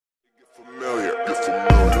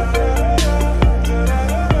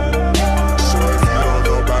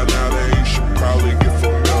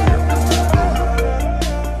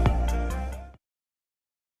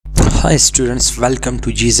Hi students, welcome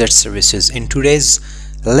to GZ Services. In today's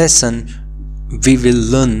lesson, we will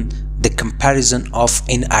learn the comparison of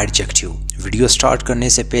in adjective. Video start करने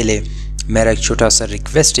से पहले मेरा एक छोटा सा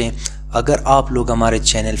रिक्वेस्ट है, अगर आप लोग हमारे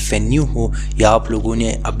चैनल पे न्यू हो या आप लोगों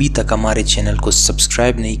ने अभी तक हमारे चैनल को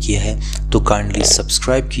सब्सक्राइब नहीं किया है तो काइंडली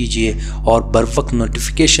सब्सक्राइब कीजिए और बर वक्त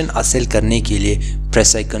नोटिफिकेशन हासिल करने के लिए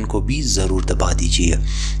प्रेस आइकन को भी ज़रूर दबा दीजिए।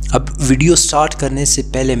 अब वीडियो स्टार्ट करने से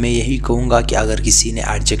पहले मैं यही कहूँगा कि अगर किसी ने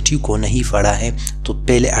एडजेक्टिव को नहीं पढ़ा है तो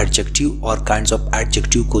पहले एडजेक्टिव और काइंड्स ऑफ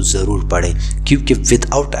एडजेक्टिव को ज़रूर पढ़ें, क्योंकि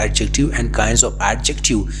without adjective and kinds of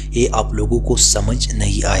adjective ये आप लोगों को समझ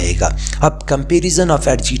नहीं आएगा। अब कंपैरिजन ऑफ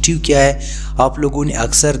एडजेक्टिव क्या है? आप लोगों ने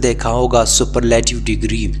अक्सर देखा होगा सुपरलेटिव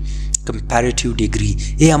डिग्री, कंपैरेटिव डिग्री,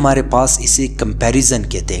 ये हमारे पास इसे कंपैरिजन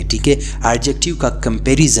कहते हैं। ठीक है, एडजेक्टिव का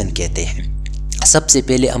कंपैरिजन कहते हैं। सबसे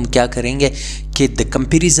पहले हम क्या करेंगे कि द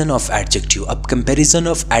कंपैरिजन ऑफ एडजेक्टिव। अब कंपैरिजन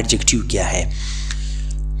ऑफ एडजेक्टिव क्या है?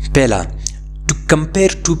 पहला, to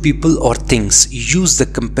compare two people or things, use the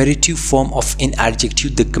comparative form of an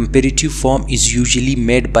adjective. The comparative form is usually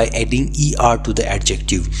made by adding er to the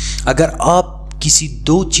adjective. अगर आप किसी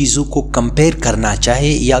दो चीज़ों को कंपेयर करना चाहे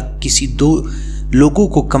या किसी दो लोगों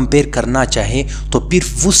को कंपेयर करना चाहे तो फिर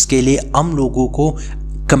उसके लिए हम लोगों को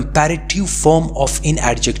comparative form of in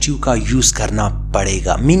adjective का यूज़ करना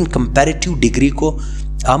पड़ेगा। मीन कंपैरेटिव डिग्री को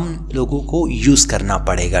हम लोगों को यूज़ करना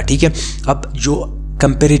पड़ेगा। ठीक है, अब जो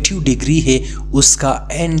कंपैरेटिव डिग्री है उसका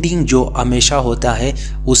एंडिंग जो हमेशा होता है,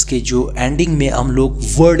 उसके जो एंडिंग में हम लोग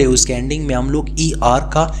वर्ड है उसके एंडिंग में हम लोग ई आर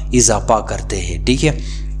का इजाफा करते हैं। ठीक है,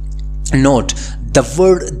 note the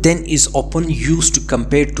word then is often use to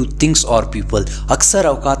compare two things और पीपल। अक्सर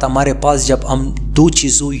अवकात हमारे पास जब हम दो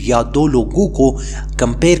चीज़ों या दो लोगों को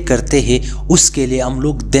कंपेयर करते हैं उसके लिए हम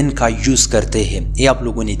लोग देन का यूज़ करते हैं। ये आप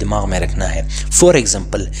लोगों ने दिमाग में रखना है। For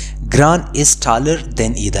example, grain is taller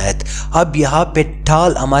then हिदायत। अब यहाँ पे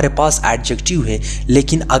टाल हमारे पास एडजेक्टिव है,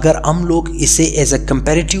 लेकिन अगर हम लोग इसे as a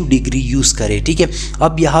comparative degree use करें, ठीक है,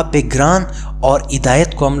 अब यहाँ पे ग्रान और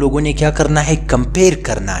हिदायत को हम लोगों ने क्या करना है? कंपेयर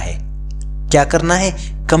करना है। क्या करना है?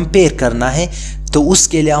 कंपेयर करना है। तो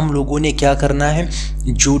उसके लिए हम लोगों ने क्या करना है?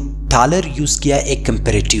 जो टालर यूज़ किया एक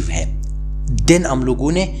कंपैरेटिव है, देन हम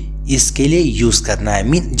लोगों ने इसके लिए यूज़ करना है।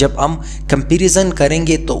 मीन जब हम कंपैरिजन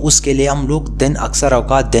करेंगे तो उसके लिए हम लोग देन अक्सर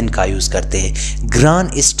औकात देन का यूज़ करते हैं।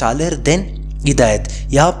 ग्रान इज टालर देन हिदायत।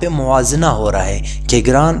 यहाँ पे मुवाजना हो रहा है कि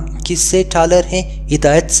ग्रान किससे टालर है?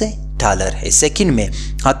 हिदायत से टालर है। सेकंड में,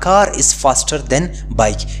 a car is faster than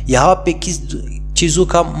bike. यहाँ पे किस चीज़ों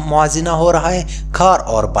का मुआजना हो रहा है? कार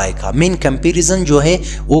और बाइक का। मेन कंपैरिजन जो है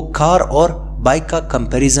वो कार और बाइक का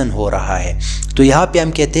कंपैरिजन हो रहा है। तो यहाँ पे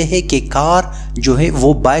हम कहते हैं कि कार जो है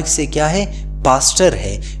वो बाइक से क्या है? फास्टर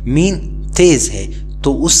है, मीन तेज है।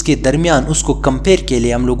 तो उसके दरमियान उसको कंपेयर के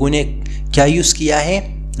लिए हम लोगों ने क्या यूज़ किया है?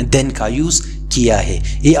 देन का यूज़ किया है।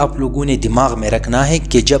 ये आप लोगों ने दिमाग में रखना है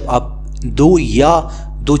कि जब आप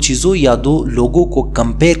दो चीज़ों या दो लोगों को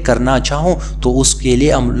कंपेयर करना चाहो तो उसके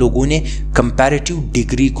लिए हम लोगों ने कंपैरेटिव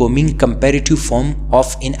डिग्री को mean comparative form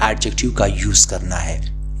of in adjective का यूज़ करना है।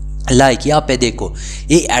 लाइक यहाँ पे देखो,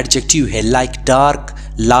 ये एडजेक्टिव है like dark,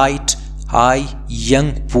 light, high,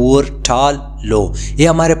 young, poor, टाल, लो। ये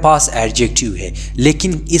हमारे पास एडजेक्टिव है,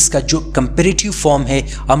 लेकिन इसका जो कंपैरेटिव फॉर्म है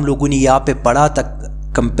हम लोगों ने यहाँ पे पढ़ा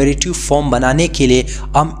तक कंपैरेटिव फॉर्म बनाने के लिए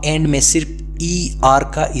हम एंड में सिर्फ ई आर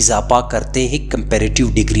का इजाफा करते हैं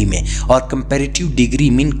कंपैरेटिव डिग्री में। और comparative degree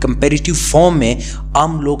mean comparative form में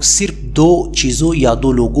हम लोग सिर्फ दो चीज़ों या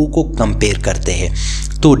दो लोगों को कंपेयर करते हैं।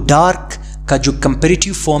 तो डार्क का जो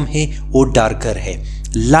कंपैरेटिव फॉर्म है वो डार्कर है,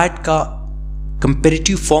 लाइट का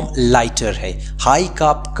कंपैरेटिव फॉर्म लाइटर है, हाई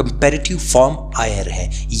का कंपैरेटिव फॉर्म हायर है,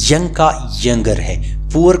 यंग का यंगर है,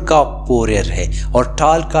 पुअर का पोअर है और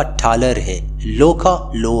टाल का टालर है, लो का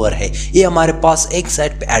लोअर है। ये हमारे पास एक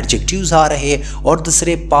साइड पे एडजेक्टिव्स आ रहे हैं और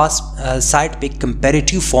दूसरे पास साइड पे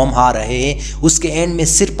कंपैरेटिव फॉर्म आ रहे हैं। उसके एंड में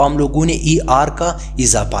सिर्फ हम लोगों ने ई आर का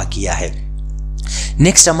इजाफा किया है।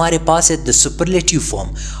 नेक्स्ट हमारे पास है द सुपरलेटिव फॉर्म।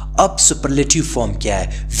 अब सुपरलेटिव फॉर्म क्या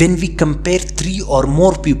है? When we compare 3 or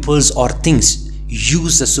more peoples or things,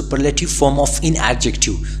 use the superlative form of in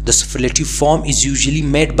adjective. The superlative form is usually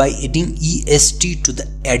made by adding est to the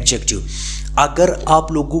adjective. अगर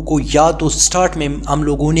आप लोगों को याद हो, start में हम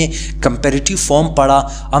लोगों ने कंपैरेटिव फॉर्म पढ़ा।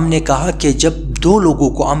 हमने कहा कि जब दो लोगों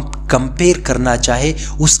को हम कंपेयर करना चाहे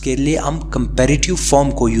उसके लिए हम कंपैरेटिव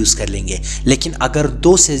फॉर्म को यूज़ कर लेंगे, लेकिन अगर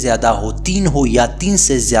 2 से ज़्यादा हो, 3 हो या 3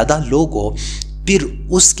 से ज़्यादा लोग हो फिर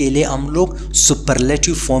उसके लिए हम लोग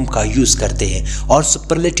सुपरलेटिव फॉर्म का यूज़ करते हैं। और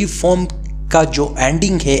सुपरलेटिव फॉर्म का जो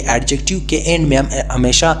एंडिंग है एडजेक्टिव के एंड में हम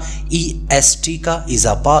हमेशा est का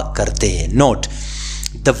इजाफा करते हैं। Note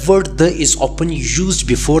the word the is often used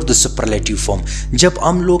before the superlative form. जब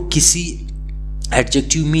हम लोग किसी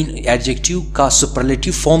एडजेक्टिव का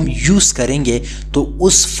सुपरलेटिव फॉर्म यूज़ करेंगे तो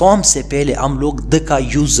उस फॉर्म से पहले हम लोग द का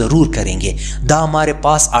यूज़ ज़रूर करेंगे। द हमारे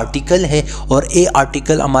पास आर्टिकल है और ए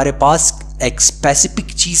आर्टिकल हमारे पास एक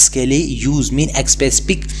स्पेसिफिक चीज़ के लिए यूज़ एक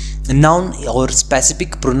स्पेसिफिक नाउन और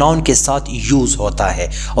स्पेसिफिक प्रोनाउन के साथ यूज़ होता है।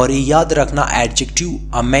 और ये याद रखना,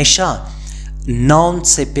 एडजेक्टिव हमेशा नाउन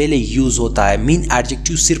से पहले यूज़ होता है।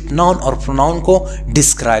 एडजेक्टिव सिर्फ नाउन और प्रोनाउन को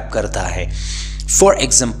डिस्क्राइब करता है। For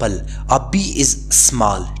example, a B is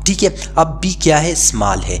small. ठीक है, अब बी क्या है?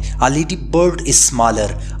 स्मॉल है। A lady bird is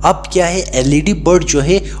smaller. अब क्या है? ए लेडी बर्ड जो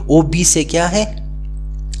है वो बी से क्या है?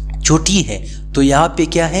 छोटी है। तो यहाँ पे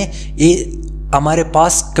क्या है? ये हमारे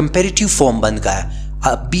पास कंपैरेटिव फॉर्म बन गया।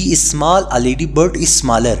 अ B is small, a lady bird is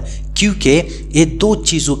smaller, क्योंकि ये दो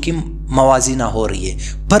चीज़ों की मवाजिना हो रही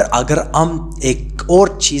है। पर अगर हम एक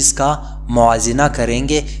और चीज़ का मवाजिना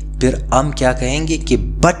करेंगे फिर हम क्या कहेंगे कि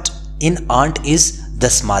but in aunt is the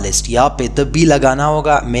smallest. यहाँ पे द बी लगाना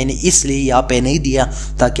होगा। मैंने इसलिए यहाँ पे नहीं दिया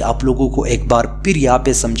ताकि आप लोगों को एक बार फिर यहाँ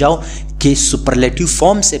पे समझाओ कि सुपरलेटिव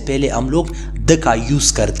फॉर्म से पहले हम लोग द का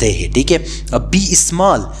यूज़ करते हैं। ठीक है, अब B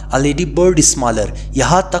small, a lady bird smaller,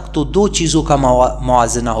 यहाँ तक तो दो चीज़ों का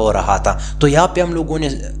मवाजना हो रहा था। तो यहाँ पे हम लोगों ने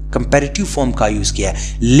कंपैरेटिव फॉर्म का यूज़ किया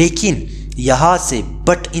है। लेकिन यहाँ से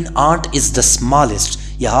but in aunt is the smallest,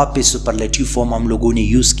 यहाँ पे सुपरलेटिव फॉर्म हम लोगों ने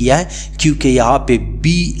यूज़ किया है क्योंकि यहाँ पे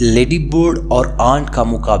बी, लेडी बर्ड और आंट का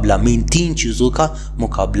मुकाबला, तीन चीज़ों का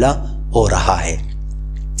मुकाबला हो रहा है।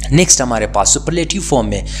 नेक्स्ट हमारे पास सुपरलेटिव फॉर्म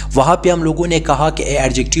में, वहाँ पे हम लोगों ने कहा कि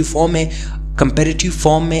एडजेक्टिव फॉर्म में, कंपैरेटिव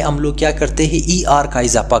फॉर्म में हम लोग क्या करते हैं? ई आर का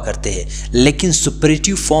इजाफा करते हैं। लेकिन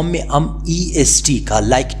सुपरलेटिव फॉर्म में हम ई एस टी का,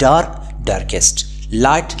 like dark darkest,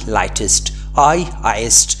 light lightest,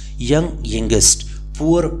 highest, young youngest,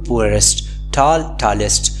 poor poorest, टाल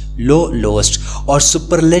टालेस्ट, लो लोएस्ट। और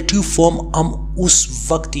सुपरलेटिव फॉर्म हम उस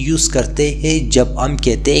वक्त यूज़ करते हैं जब हम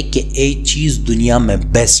कहते हैं कि एक चीज़ दुनिया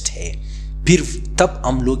में बेस्ट है, फिर तब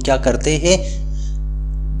हम लोग क्या करते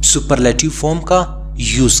हैं? सुपरलेटिव फॉर्म का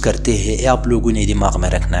यूज़ करते हैं। ये आप लोगों ने दिमाग में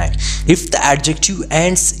रखना है। If the adjective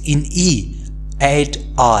ends in E, add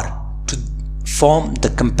are to form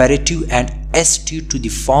the comparative and S T to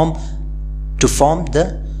form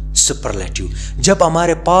the superlative. जब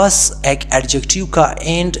हमारे पास एक एडजेक्टिव का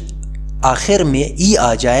एंड आखिर में ई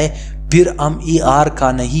आ जाए फिर हम ई आर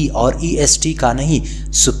का नहीं और ई एस टी का नहीं,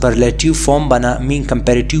 सुपरलेटिव फॉर्म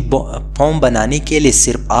कंपैरेटिव फॉर्म बनाने के लिए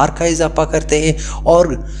सिर्फ आर का इजाफा करते हैं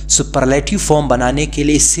और सुपरलेटिव फॉर्म बनाने के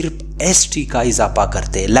लिए सिर्फ एस टी का इजाफा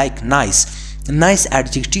करते हैं। लाइक नाइस, नाइस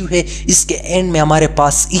एडजेक्टिव है, इसके एंड में हमारे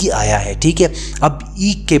पास ई आया है। ठीक है, अब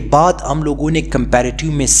ई के बाद हम लोगों ने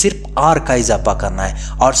कंपैरेटिव में सिर्फ आर का इजाफा करना है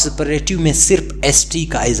और सुपरलेटिव में सिर्फ एस टी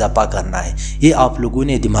का इजाफा करना है। ये आप लोगों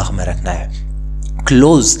ने दिमाग में रखना है।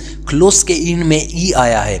 क्लोज, क्लोज के एंड में ई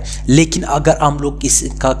आया है, लेकिन अगर हम लोग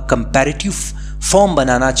इसका कंपैरेटिव फॉर्म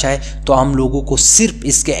बनाना चाहे तो हम लोगों को सिर्फ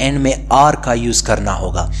इसके एंड में आर का यूज़ करना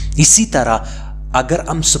होगा। इसी तरह अगर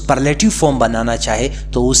हम सुपरलेटिव फॉर्म बनाना चाहे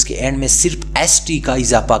तो उसके एंड में सिर्फ एस टी का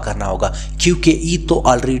इजाफा करना होगा क्योंकि ई तो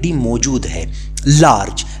ऑलरेडी मौजूद है।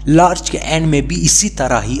 लार्ज, लार्ज के एंड में भी इसी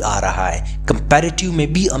तरह ही आ रहा है। कंपैरेटिव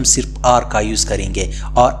में भी हम सिर्फ आर का यूज़ करेंगे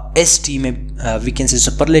और एस टी में वी कैन से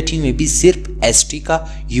सुपरलेटिव में भी सिर्फ एस टी का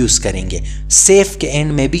यूज़ करेंगे। सेफ के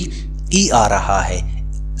एंड में भी ई आ रहा है,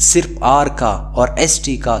 सिर्फ आर का और एस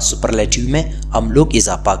टी का सुपरलेटिव में हम लोग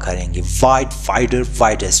इजाफा करेंगे। Wide, wider,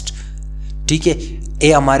 widest. ठीक है,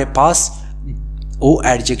 ये हमारे पास वो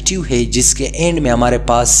एडजेक्टिव है जिसके एंड में हमारे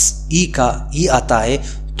पास ई आता है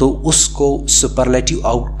तो उसको सुपरलेटिव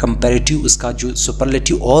और कंपैरेटिव, उसका जो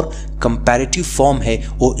सुपरलेटिव और कंपैरेटिव फॉर्म है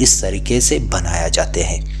वो इस तरीके से बनाया जाते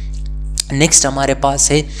हैं। नेक्स्ट हमारे पास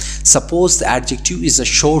है suppose the adjective is a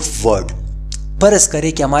short word. फर्ज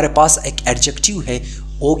करें कि हमारे पास एक एडजेक्टिव है,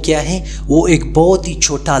 वो क्या है? वो एक बहुत ही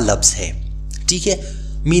छोटा लफ्ज़ है। ठीक है,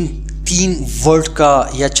 3 वर्ड का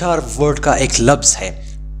या 4 वर्ड का एक लफ्ज़ है,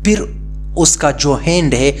 फिर उसका जो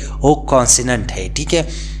हैंड है वो कॉन्सिनेंट है। ठीक है,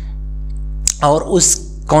 और उस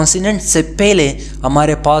कॉन्सिनेंट से पहले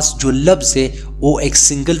हमारे पास जो लफ्ज़ है वो एक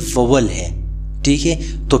सिंगल वोवल है। ठीक है,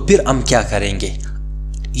 तो फिर हम क्या करेंगे?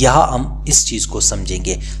 यहाँ हम इस चीज़ को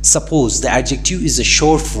समझेंगे। Suppose the adjective is a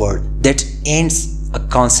short word that ends अ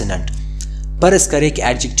कॉन्सिनेंट। फर्ज करें कि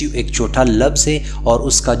एडजेक्टिव एक छोटा लफ्ज़ है और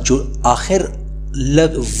उसका जो आखिर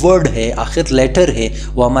वर्ड है, आखिर लेटर है,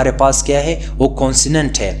 वो हमारे पास क्या है? वो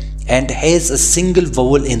कॉन्सिनेंट है and has a single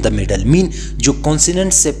vowel in the middle. जो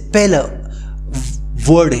कॉन्सिनेंट से पहला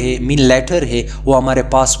वर्ड है, लेटर है, वो हमारे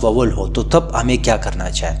पास वोवल हो, तो तब हमें क्या करना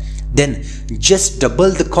चाहिए? Then just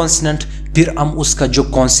double the कॉन्सिनेंट। फिर हम उसका जो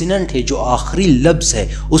कॉन्सिनेंट है, जो आखिरी लफ्ज़ है,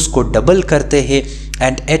 उसको डबल करते हैं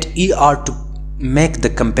and eight E R to make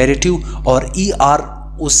the comparative, और ई आर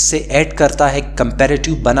उससे ऐड करता है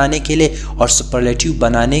कंपैरेटिव बनाने के लिए और सुपरलेटिव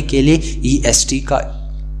बनाने के लिए EST का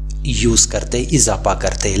यूज करते, इजाफा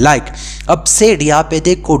करते। लाइक अब सेड, यहाँ पे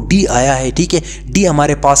देखो डी आया है, ठीक है, डी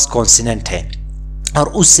हमारे पास कॉन्सोनेंट है और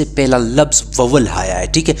उससे पहला लफ्ज ववल आया है,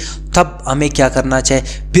 ठीक है, तब हमें क्या करना चाहिए,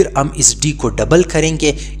 फिर हम इस डी को डबल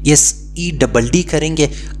करेंगे, यस EDD करेंगे,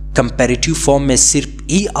 कंपैरेटिव फॉर्म में सिर्फ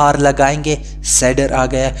ER लगाएंगे, सेडर आ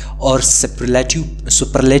गया, और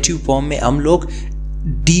सुपरलेटिव फॉर्म में हम लोग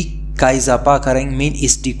डी का इजाफा करेंगे, मीन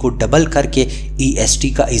इस डी को डबल करके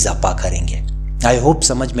EST का इजाफा करेंगे। आई होप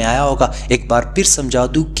समझ में आया होगा। एक बार फिर समझा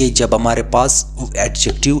दूँ कि जब हमारे पास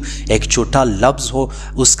एडजेक्टिव एक छोटा लफ्ज़ हो,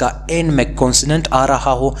 उसका एंड में कॉन्सोनेंट आ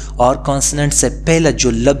रहा हो और कॉन्सोनेंट से पहले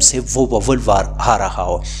जो लफ्ज़ है वो ववल वार आ रहा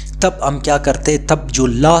हो, तब हम क्या करते हैं, तब जो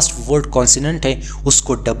लास्ट वर्ड कॉन्सोनेंट है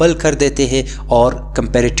उसको डबल कर देते हैं और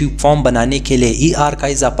कंपैरेटिव फॉर्म बनाने के लिए ER का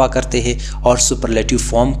इजाफा करते हैं और सुपरलेटिव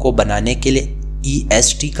फॉर्म को बनाने के लिए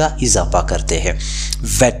EST का इजाफा करते हैं।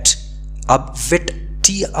 वेट, अब वेट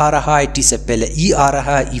टी आ रहा है, टी से पहले ई आ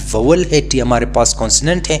रहा है, ई ववल है, टी हमारे पास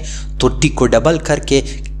कॉन्सोनेंट है, तो टी को डबल करके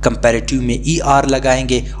कंपैरेटिव में ER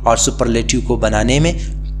लगाएंगे और सुपरलेटिव को बनाने में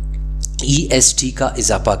EST का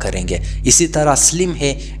इजाफा करेंगे। इसी तरह स्लिम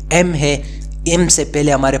है, एम है, एम से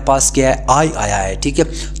पहले हमारे पास क्या है, आई आया है, ठीक है,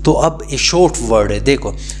 तो अब ये शॉर्ट वर्ड है,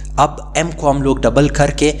 देखो अब एम को हम लोग डबल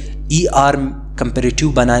करके ER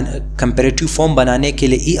कंपैरेटिव फॉर्म बनाने के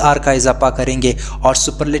लिए ER का इजाफा करेंगे और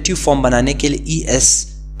सुपरलेटिव फॉर्म बनाने के लिए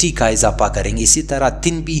EST का इजाफा करेंगे। इसी तरह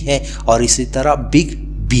थिन भी है और इसी तरह बिग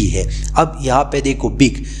भी है। अब यहाँ पे देखो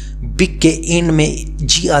बिग, बिग के एंड में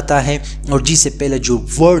जी आता है और जी से पहले जो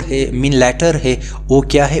वर्ड है मीन लेटर है वो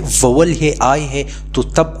क्या है, ववल है, आई है, तो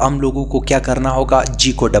तब हम लोगों को क्या करना होगा,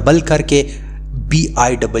 जी को डबल करके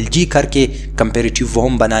BIGG करके कंपैरेटिव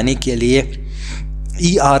फॉर्म बनाने के लिए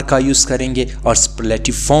ER का यूज़ करेंगे और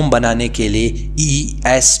सुपरलेटिव फॉर्म बनाने के लिए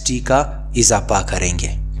EST का इजाफा करेंगे।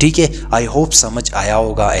 ठीक है, आई होप समझ आया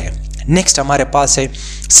होगा है। नेक्स्ट हमारे पास है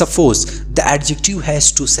suppose the adjective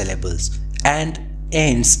has 2 syllables and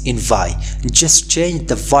ends in Y, just change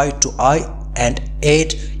the Y to I and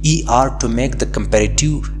add ER to make the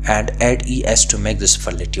comparative and add ES to make the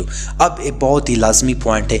superlative। अब एक बहुत ही लाजमी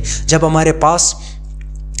पॉइंट है, जब हमारे पास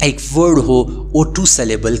एक वर्ड हो वो 2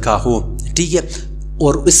 syllable का हो, ठीक है,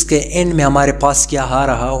 और उसके एंड में हमारे पास क्या आ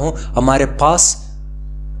रहा हो, हमारे पास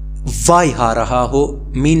वाई आ रहा हो,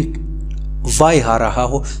 मीन वाई आ रहा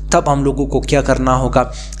हो, तब हम लोगों को क्या करना होगा,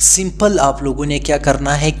 सिंपल आप लोगों ने क्या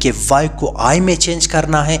करना है कि वाई को आई में चेंज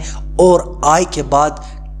करना है और आई के बाद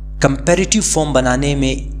कंपैरेटिव फॉर्म बनाने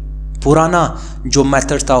में पुराना जो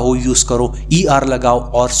मेथड था वो यूज़ करो, ER लगाओ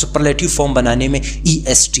और सुपरलेटिव फॉर्म बनाने में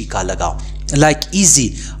EST का लगाओ। लाइक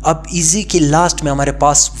इजी, अब इजी के लास्ट में हमारे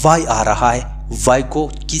पास वाई आ रहा है, वाई को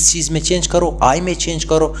किस चीज़ में चेंज करो, आई में चेंज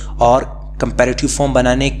करो और कंपैरेटिव फॉर्म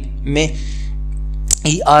बनाने में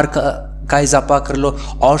ER का इजाफा कर लो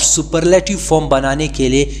और सुपरलेटिव फॉर्म बनाने के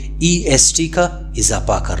लिए EST का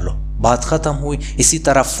इजाफा कर लो, बात ख़त्म हुई। इसी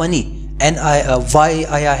तरह फनी, वाई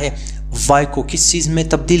आया है, वाई को किस चीज़ में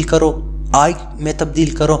तब्दील करो, आई में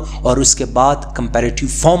तब्दील करो और उसके बाद कंपैरेटिव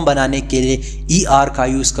फॉर्म बनाने के लिए ER का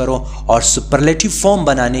यूज़ करो और सुपरलेटिव फॉर्म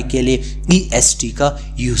बनाने के लिए EST का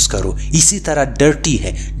यूज़ करो। इसी तरह डर्टी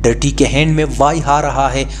है, डर्टी के हैंड में वाई आ रहा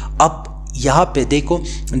है, अब यहाँ पे देखो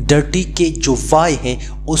डर्टी के जो वाई है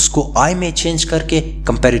उसको आई में चेंज करके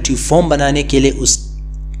कंपैरेटिव फॉर्म बनाने के लिए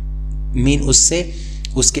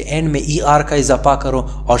उसके एंड में ER का इजाफा करो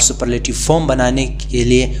और सुपरलेटिव फॉर्म बनाने के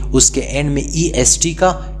लिए उसके एंड में EST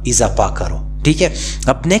का इजाफा करो। ठीक है,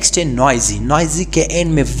 अब नेक्स्ट है नॉइजी, नॉइजी के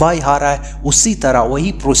एंड में वाई आ रहा है, उसी तरह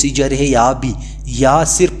वही प्रोसीजर है यहाँ भी, या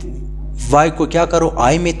सिर्फ वाई को क्या करो,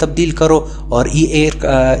 आई में तब्दील करो और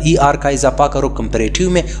ER का इजाफा करो कंपैरेटिव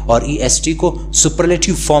में और EST को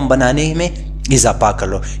सुपरलेटिव फॉर्म बनाने में इजाफा कर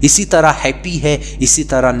लो। इसी तरह हैप्पी है, इसी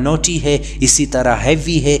तरह नोटी है, इसी तरह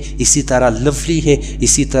हैवी है, इसी तरह लवली है,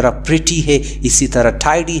 इसी तरह प्रिटी है, इसी तरह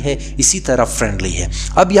टाइडी है, इसी तरह फ्रेंडली है।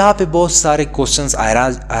 अब यहाँ पे बहुत सारे क्वेश्चंस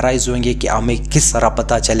अराइज होंगे कि हमें किस तरह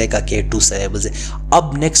पता चलेगा कि 2 syllables है।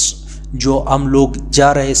 अब नेक्स्ट जो हम लोग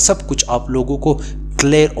जा रहे हैं सब कुछ आप लोगों को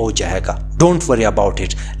क्लियर हो जाएगा, डोंट वरी अबाउट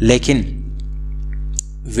इट। लेकिन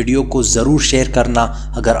वीडियो को ज़रूर शेयर करना,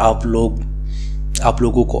 अगर आप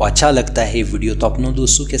लोगों को अच्छा लगता है वीडियो तो अपनों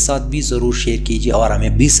दोस्तों के साथ भी ज़रूर शेयर कीजिए और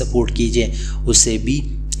हमें भी सपोर्ट कीजिए, उसे भी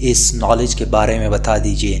इस नॉलेज के बारे में बता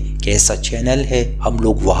दीजिए कि ऐसा चैनल है, हम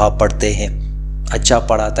लोग वहाँ पढ़ते हैं, अच्छा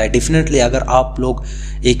पढ़ाता है। डेफिनेटली अगर आप लोग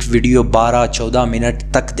एक वीडियो 12-14 मिनट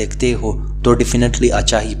तक देखते हो तो डेफिनेटली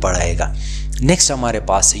अच्छा ही पढ़ाएगा। नेक्स्ट हमारे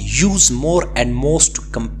पास है use more and most to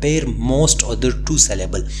compare most other 2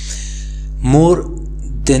 syllable। More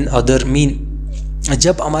than other mean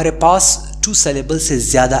जब हमारे पास 2 सिलेबल से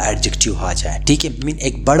ज़्यादा एडजेक्टिव आ जाए, ठीक है, मीन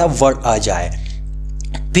एक बड़ा वर्ड आ जाए,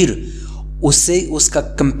 फिर उससे उसका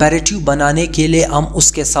कंपैरेटिव बनाने के लिए हम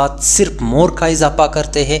उसके साथ सिर्फ मोर का इजाफा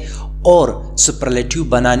करते हैं और सुपरलेटिव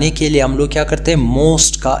बनाने के लिए हम लोग क्या करते हैं,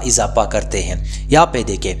 मोस्ट का इजाफा करते हैं। यहाँ पे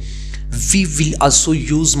देखें, we will also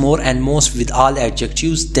use more and most with all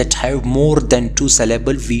adjectives that have more than 2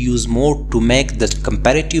 syllables. We use more to make the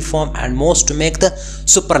comparative form and most to make the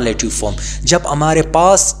superlative form. जब हमारे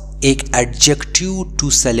पास एक एडजेक्टिव 2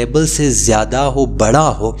 सिलेबल से ज़्यादा हो, बड़ा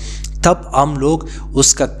हो, तब हम लोग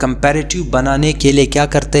उसका कंपैरेटिव बनाने के लिए क्या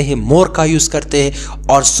करते हैं, मोर का यूज़ करते हैं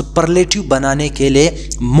और सुपरलेटिव बनाने के लिए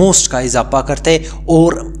मोस्ट का इजाफा करते हैं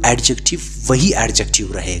और एडजेक्टिव वही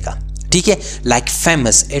एडजेक्टिव रहेगा, ठीक है। लाइक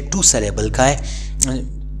फेमस ए 2 सिलेबल का है,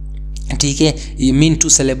 ठीक है, ये मीन 2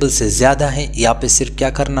 सिलेबल से ज़्यादा है, यहाँ पे सिर्फ क्या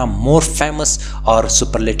करना, मोर फेमस और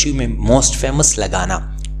सुपरलेटिव में मोस्ट फेमस लगाना।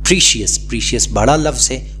 प्रीशियस, प्रीशियस बड़ा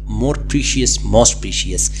लफ्ज़ है, मोर प्रीशियस, मोस्ट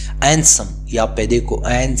प्रीशियस। एंसम, यहाँ पे देखो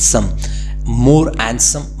एंसम, मोर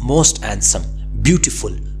एंसम, most एंसम।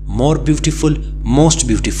 Beautiful, more beautiful, most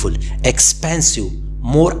beautiful. Expensive,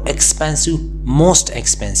 more expensive, most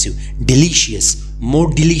expensive. Delicious, more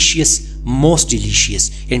delicious, most delicious.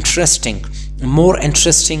 Interesting, more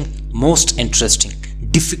interesting, most interesting.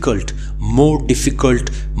 Difficult, more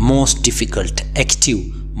difficult, most difficult. Active,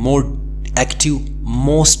 more active,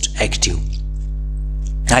 most active.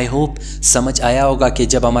 I hope समझ आया होगा कि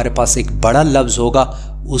जब हमारे पास एक बड़ा लफ्ज़ होगा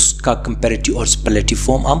उसका कंपैरेटिव और सुपरलेटिव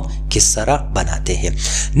फॉर्म हम किस तरह बनाते हैं।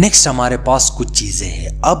 नेक्स्ट हमारे पास कुछ चीज़ें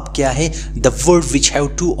हैं। अब क्या है, द वर्ड विच हैव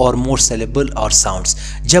 2 और मोर सिलेबल और साउंड्स।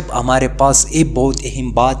 जब हमारे पास ये बहुत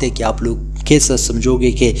अहम बात है कि आप लोग कैसे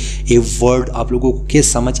समझोगे कि ये वर्ड आप लोगों को कैसे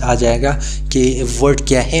समझ आ जाएगा कि वर्ड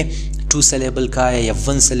क्या है, 2 सिलेबल का है या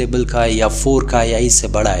 1 सिलेबल का है या 4 का है या इससे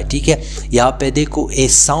बड़ा है, ठीक है। यहाँ पे देखो ए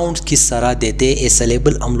साउंड किस तरह देते हैं, ए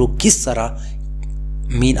सिलेबल हम लोग किस तरह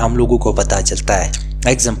मीन हम लोगों को पता चलता है।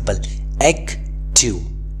 Example, active,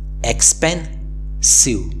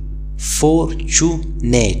 expensive,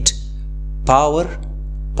 fortunate, power,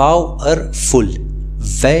 powerful,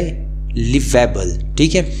 valuable,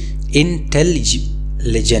 ठीक है।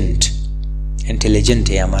 इंटेलिजेंट, इंटेलिजेंट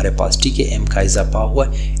है हमारे पास, ठीक है, एम का इजाफा हुआ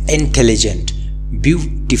है। Intelligent,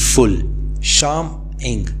 beautiful,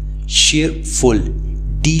 शार्मिंग, cheerful,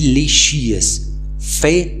 delicious,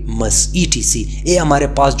 famous, ETC। ये हमारे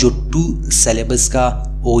पास जो 2 सिलेबस का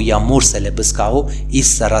हो या मोर सिलेबस का हो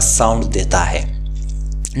इस तरह साउंड देता है।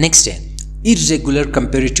 नेक्स्ट है irregular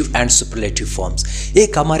comparative and superlative forms.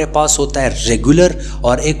 एक हमारे पास होता है रेगुलर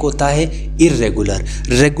और एक होता है इर्रेगुलर।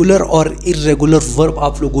 रेगुलर और इर्रेगुलर वर्ब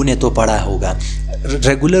आप लोगों ने तो पढ़ा होगा।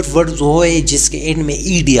 रेगुलर वर्ब वो है जिसके एंड में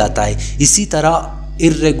ईडी आता है, इसी तरह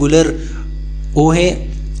इर्रेगुलर वो है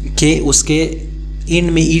कि उसके एंड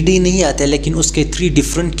में ईडी नहीं आता है लेकिन उसके 3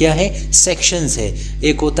 डिफरेंट क्या है सेक्शंस है।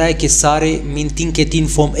 एक होता है कि सारे मीन 3 के 3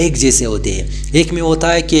 फॉर्म एक जैसे होते हैं, एक में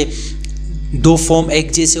होता है कि 2 फॉर्म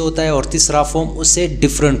एक जैसे होता है और तीसरा फॉर्म उससे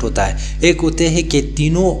डिफरेंट होता है, एक होते हैं कि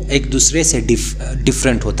तीनों एक दूसरे से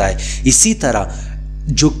डिफरेंट होता है। इसी तरह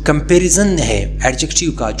जो कंपैरिजन है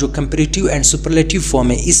एडजेक्टिव का, जो कंपैरेटिव एंड सुपरलेटिव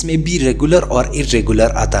फॉर्म है, इसमें भी रेगुलर और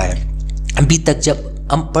इर्रेगुलर आता है। अभी तक जब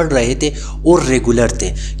हम पढ़ रहे थे और रेगुलर थे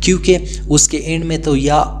क्योंकि उसके एंड में तो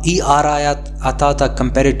या ER आया आता था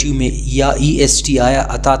कंपैरेटिव में, या EST आया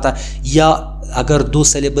आता था, या अगर 2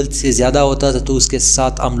 सिलेबल से ज़्यादा होता था तो उसके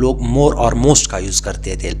साथ हम लोग मोर और मोस्ट का यूज़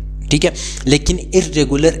करते थे, ठीक है। लेकिन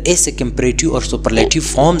इर्रेगुलर ऐसे कंपैरेटिव और सुपरलेटिव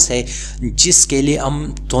फॉर्म्स है जिसके लिए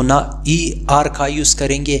हम तो ना ER का यूज़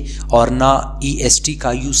करेंगे और ना EST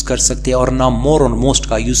का यूज़ कर सकते हैं और ना मोर और मोस्ट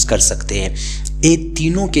का यूज़ कर सकते हैं। ये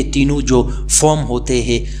तीनों के तीनों जो फॉर्म होते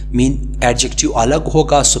हैं, मीन एडजेक्टिव अलग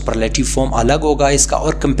होगा, सुपरलेटिव फॉर्म अलग होगा इसका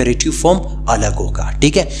और कंपैरेटिव फॉर्म अलग होगा,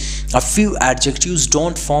 ठीक है। A few adjectives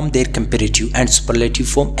don't form there comparative and superlative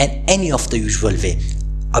form in any of the usual वे।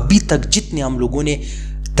 अभी तक जितने हम लोगों ने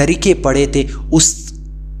तरीके पढ़े थे उस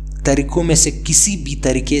तरीकों में से किसी भी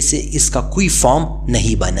तरीके से इसका कोई फॉर्म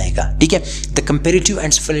नहीं बनेगा, ठीक है। The comparative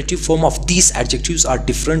and superlative form of these adjectives are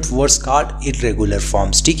different words called irregular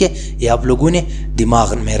forms, ठीक है। ये आप लोगों ने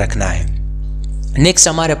दिमाग में रखना है। नेक्स्ट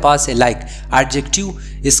हमारे पास है लाइक एडजेक्टिव,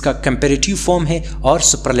 इसका कंपैरेटिव फॉर्म है और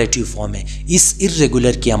सुपरलेटिव फॉर्म है। इस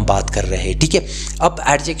इर्रेगुलर की हम बात कर रहे हैं, ठीक है। अब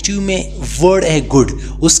एडजेक्टिव में वर्ड है गुड,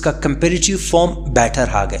 उसका कंपैरेटिव फॉर्म बेटर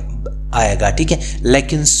आएगा, ठीक है,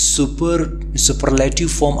 लेकिन सुपरलेटिव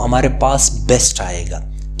फॉर्म हमारे पास बेस्ट आएगा,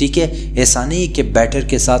 ठीक है। ऐसा नहीं कि बेटर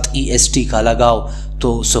के साथ EST का लगाओ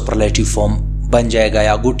तो सुपरलेटिव फॉर्म बन जाएगा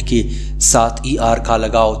या गुड के साथ ER का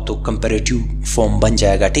लगाओ तो कंपैरेटिव फॉर्म बन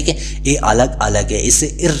जाएगा, ठीक है। ये अलग अलग है, इसे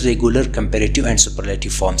irregular comparative and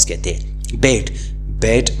superlative forms कहते हैं। बैड,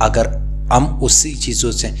 बैड अगर हम उसी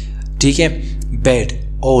चीज़ों से ठीक है। बेड,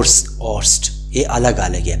 ओर्स, ओर्स्ट, ये अलग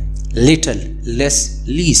अलग है। लिटिल, लेस,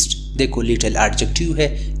 लीस्ट, देखो लिटिल एडजेक्टिव है,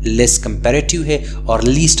 लेस कंपैरेटिव है और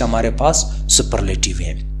लीस्ट हमारे पास सुपरलेटिव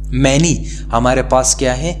है। मैनी हमारे पास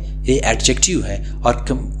क्या है, ये एडजेक्टिव है और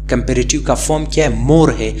कंपैरेटिव का फॉर्म क्या है,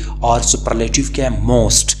 मोर है और सुपरलेटिव क्या है,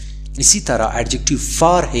 मोस्ट। इसी तरह एडजेक्टिव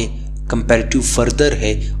फार है, कंपैरेटिव फर्दर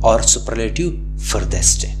है और सुपरलेटिव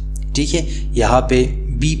फर्देस्ट है। ठीक है, यहाँ पे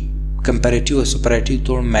भी कंपैरेटिव और सुपरलेटिव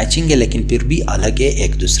तो मैचिंग है लेकिन फिर भी अलग है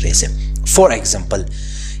एक दूसरे से। फॉर एग्जाम्पल,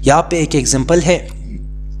 यहाँ पे एक एग्जाम्पल है,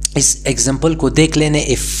 इस एग्जाम्पल को देख लेने।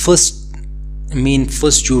 ए फर्स्ट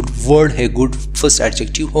जो वर्ड है गुड, फर्स्ट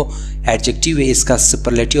एडजेक्टिव है, इसका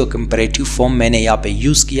सुपरलेटिव और कंपैरेटिव फॉर्म मैंने यहाँ पे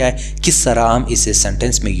यूज़ किया है। किस तरह हम इसे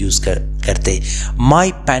सेंटेंस में यूज़ करते हैं।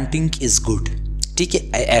 माई पेंटिंग इज़ गुड, ठीक है,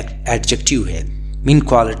 एडजेक्टिव है, मीन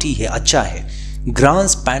क्वालिटी है, अच्छा है।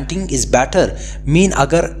 ग्रांस पेंटिंग इज़ बेटर, मीन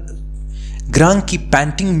अगर ग्रांग की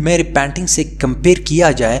पेंटिंग मेरे पेंटिंग से कंपेयर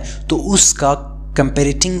किया जाए तो उसका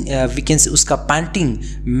कंपेरेटिंग वी कैन से उसका पेंटिंग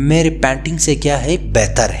मेरे पेंटिंग से क्या है,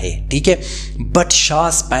 बेहतर है। ठीक है। But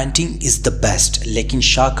शाह's painting is the best, लेकिन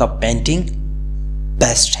शाह का पेंटिंग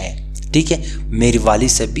बेस्ट है। ठीक है, मेरी वाली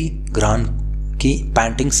से भी ग्रांड की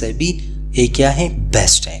पेंटिंग से भी ये क्या है,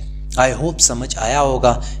 बेस्ट है। आई होप समझ आया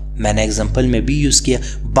होगा, मैंने एग्जांपल में भी यूज़ किया।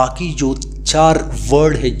 बाकी जो 4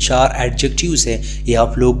 वर्ड है, 4 एडजेक्टिव्स है, ये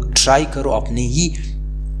आप लोग ट्राई करो, अपने ही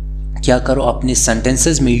क्या करो, अपने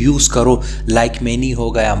सेंटेंसेस में यूज़ करो। लाइक मैनी हो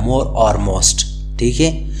गया, मोर और मोस्ट। ठीक है।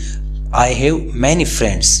 I have many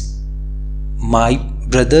friends, my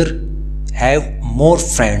brother have more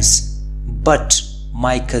friends, but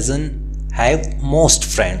my cousin have most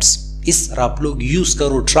friends. इस तरह आप लोग यूज़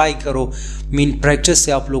करो, ट्राई करो, मीन प्रैक्टिस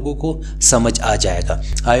से आप लोगों को समझ आ जाएगा।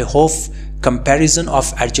 I hope comparison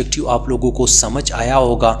of adjective आप लोगों को समझ आया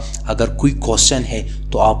होगा। अगर कोई क्वेश्चन है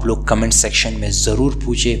तो आप लोग कमेंट सेक्शन में ज़रूर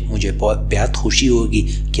पूछें, मुझे बहुत खुशी होगी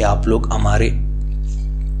कि आप लोग हमारे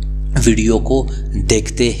वीडियो को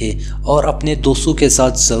देखते हैं और अपने दोस्तों के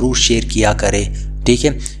साथ ज़रूर शेयर किया करें। ठीक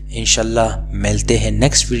है, इंशाल्लाह मिलते हैं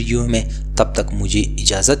नेक्स्ट वीडियो में, तब तक मुझे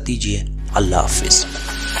इजाज़त दीजिए। अल्लाह हाफिज़।